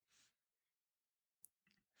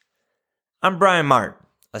I'm Brian Martin,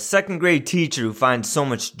 a second grade teacher who finds so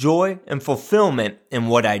much joy and fulfillment in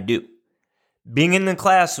what I do. Being in the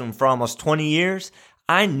classroom for almost 20 years,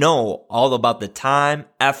 I know all about the time,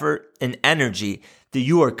 effort, and energy that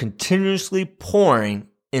you are continuously pouring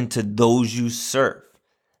into those you serve.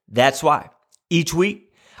 That's why each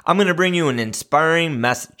week I'm going to bring you an inspiring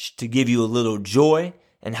message to give you a little joy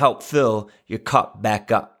and help fill your cup back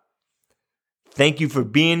up. Thank you for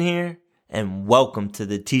being here, and welcome to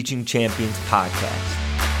the Teaching Champions Podcast.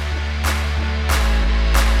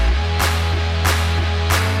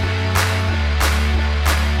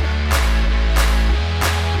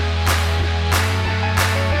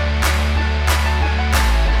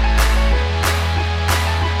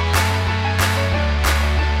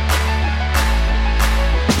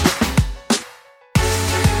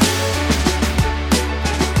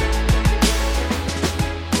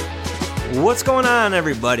 What's going on,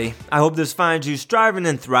 everybody? I hope this finds you striving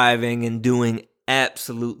and thriving and doing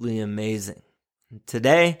absolutely amazing.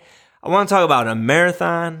 Today, I want to talk about a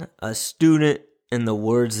marathon, a student, and the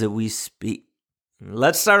words that we speak.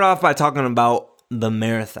 Let's start off by talking about the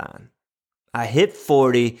marathon. I hit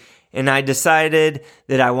 40 and I decided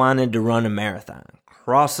that I wanted to run a marathon.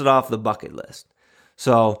 Cross it off the bucket list.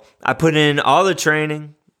 So I put in all the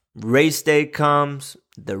training, race day comes,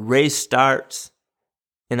 the race starts,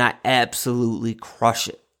 and I absolutely crush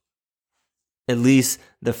it. At least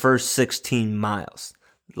the first 16 miles.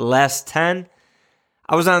 The last 10,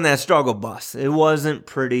 I was on that struggle bus. It wasn't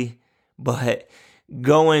pretty, but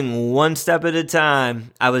going one step at a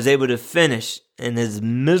time, I was able to finish. And as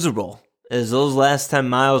miserable as those last 10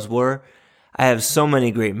 miles were, I have so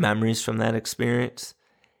many great memories from that experience.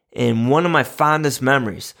 And one of my fondest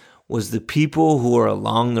memories was the people who were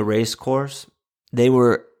along the race course. They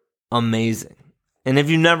were amazing. And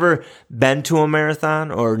if you've never been to a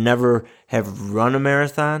marathon or never have run a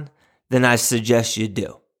marathon, then I suggest you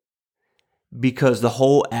do. Because the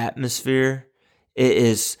whole atmosphere, it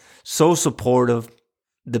is so supportive.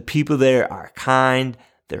 The people there are kind,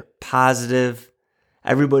 they're positive.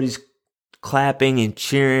 Everybody's clapping and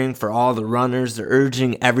cheering for all the runners. They're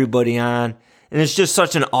urging everybody on. And it's just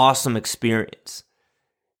such an awesome experience.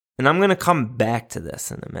 And I'm going to come back to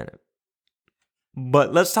this in a minute.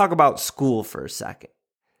 But let's talk about school for a second.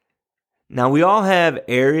 Now, we all have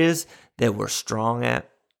areas that we're strong at.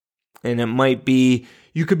 And it might be,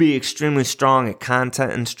 you could be extremely strong at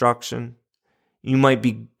content instruction. You might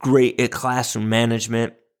be great at classroom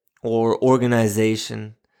management or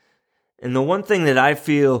organization. And the one thing that I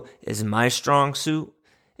feel is my strong suit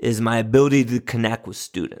is my ability to connect with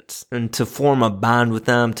students and to form a bond with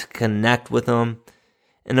them, to connect with them.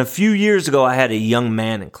 And a few years ago, I had a young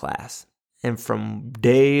man in class. And from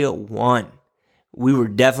day one, we were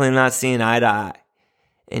definitely not seeing eye to eye.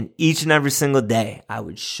 And each and every single day, I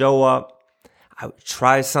would show up, I would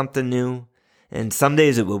try something new, and some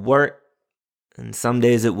days it would work, and some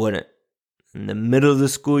days it wouldn't. And the middle of the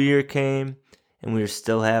school year came, and we were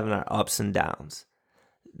still having our ups and downs.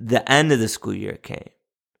 The end of the school year came,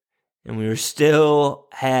 and we were still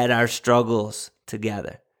had our struggles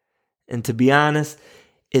together. And to be honest,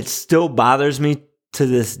 it still bothers me to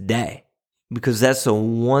this day. Because that's the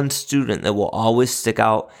one student that will always stick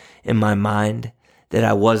out in my mind that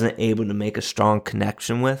I wasn't able to make a strong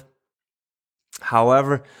connection with.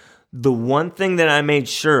 However, the one thing that I made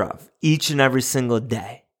sure of each and every single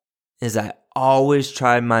day is I always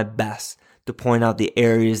tried my best to point out the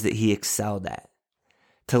areas that he excelled at.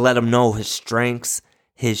 To let him know his strengths,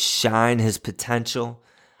 his shine, his potential.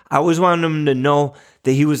 I always wanted him to know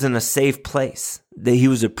that he was in a safe place, that he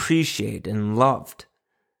was appreciated and loved.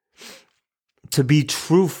 To be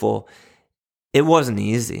truthful, it wasn't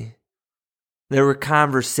easy. There were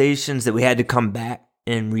conversations that we had to come back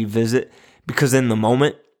and revisit because in the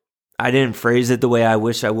moment, I didn't phrase it the way I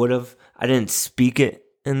wish I would have. I didn't speak it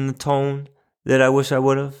in the tone that I wish I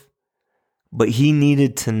would have. But he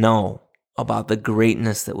needed to know about the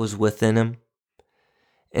greatness that was within him.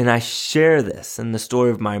 And I share this in the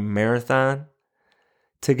story of my marathon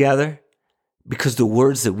together because the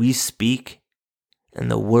words that we speak and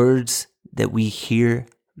the words that we hear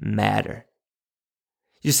matter.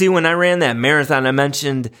 You see, when I ran that marathon, I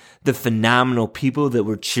mentioned the phenomenal people that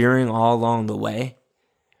were cheering all along the way.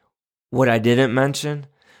 What I didn't mention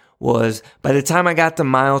was by the time I got to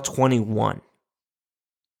mile 21,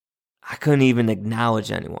 I couldn't even acknowledge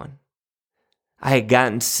anyone. I had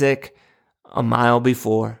gotten sick a mile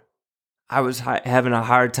before. I was having a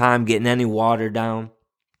hard time getting any water down.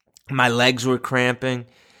 My legs were cramping,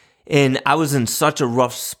 and I was in such a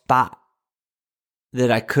rough spot that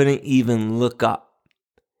I couldn't even look up.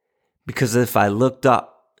 Because if I looked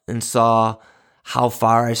up and saw how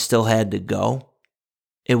far I still had to go,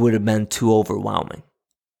 it would have been too overwhelming.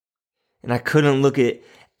 And I couldn't look at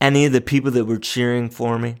any of the people that were cheering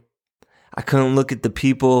for me. I couldn't look at the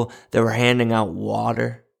people that were handing out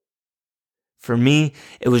water. For me,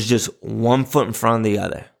 it was just one foot in front of the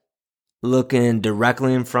other, looking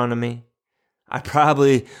directly in front of me. I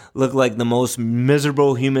probably looked like the most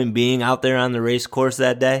miserable human being out there on the race course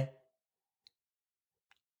that day.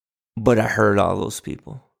 But I heard all those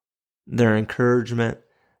people, their encouragement,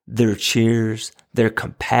 their cheers, their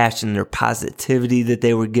compassion, their positivity that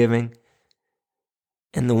they were giving.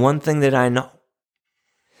 And the one thing that I know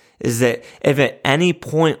is that if at any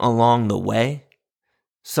point along the way,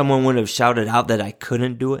 someone would have shouted out that I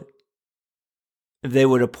couldn't do it, if they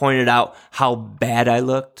would have pointed out how bad I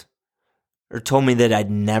looked, or told me that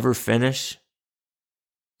I'd never finish,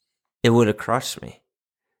 it would have crushed me.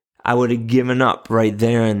 I would have given up right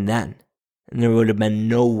there and then, and there would have been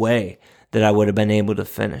no way that I would have been able to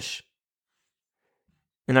finish.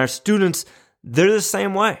 And our students, they're the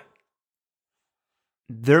same way.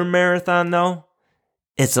 Their marathon, though,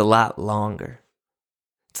 it's a lot longer.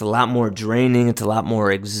 It's a lot more draining. It's a lot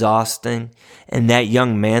more exhausting. And that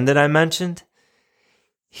young man that I mentioned,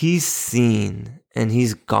 he's seen and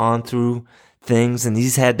he's gone through things and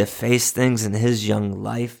he's had to face things in his young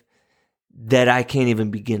life that I can't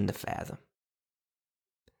even begin to fathom.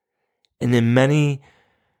 And in many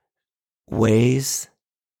ways,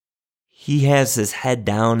 he has his head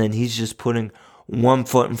down and he's just putting one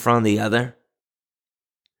foot in front of the other.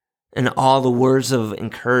 And all the words of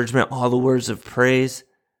encouragement, all the words of praise,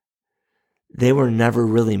 they were never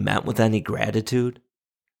really met with any gratitude.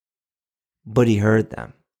 But he heard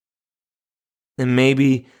them. And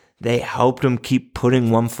maybe they helped him keep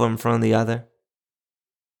putting one foot in front of the other.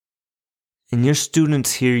 And your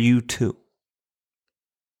students hear you too.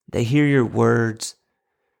 They hear your words.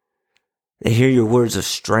 They hear your words of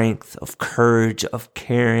strength, of courage, of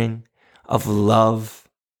caring, of love.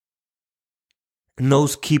 And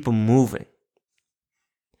those keep them moving.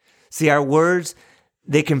 See, our words,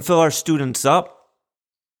 they can fill our students up,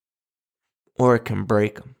 or it can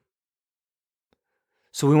break them.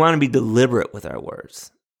 So we want to be deliberate with our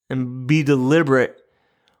words, and be deliberate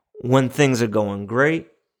when things are going great,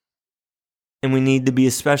 and we need to be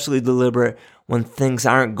especially deliberate when things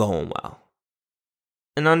aren't going well.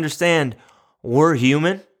 And understand, we're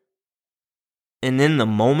human. And in the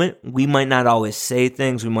moment, we might not always say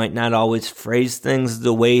things. We might not always phrase things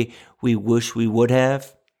the way we wish we would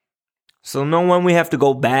have. So know when we have to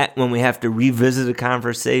go back, when we have to revisit a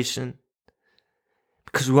conversation.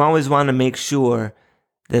 Because we always want to make sure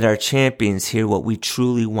that our champions hear what we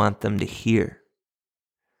truly want them to hear.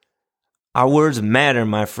 Our words matter,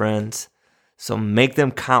 my friends. So make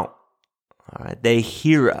them count. All right? They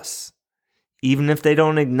hear us. Even if they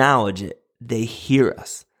don't acknowledge it, they hear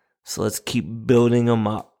us. So let's keep building them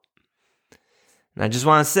up. And I just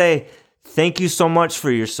want to say thank you so much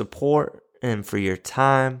for your support and for your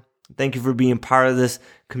time. Thank you for being part of this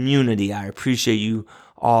community. I appreciate you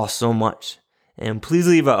all so much. And please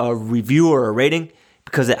leave a review or a rating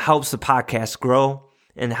because it helps the podcast grow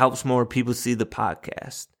and helps more people see the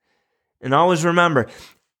podcast. And always remember,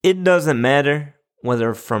 it doesn't matter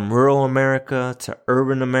whether from rural America to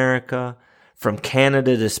urban America, from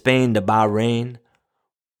Canada to Spain to Bahrain,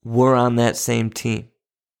 we're on that same team.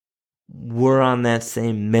 We're on that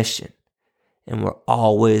same mission. And we're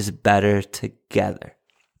always better together.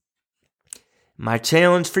 My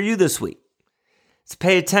challenge for you this week is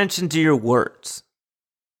pay attention to your words.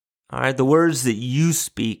 All right, the words that you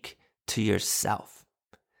speak to yourself.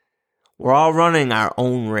 We're all running our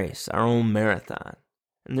own race, our own marathon.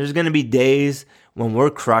 And there's going to be days when we're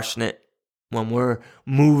crushing it, when we're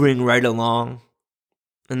moving right along.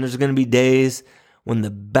 And there's going to be days when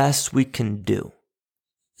the best we can do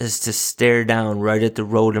is to stare down right at the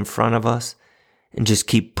road in front of us and just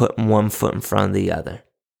keep putting one foot in front of the other.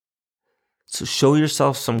 So show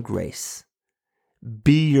yourself some grace.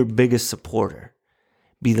 Be your biggest supporter.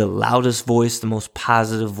 Be the loudest voice, the most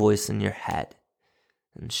positive voice in your head.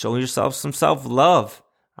 And show yourself some self-love.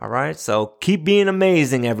 All right? So keep being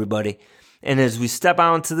amazing, everybody. And as we step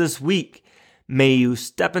out into this week, may you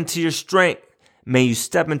step into your strength. May you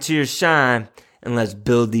step into your shine. And let's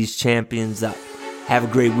build these champions up. Have a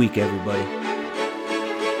great week, everybody.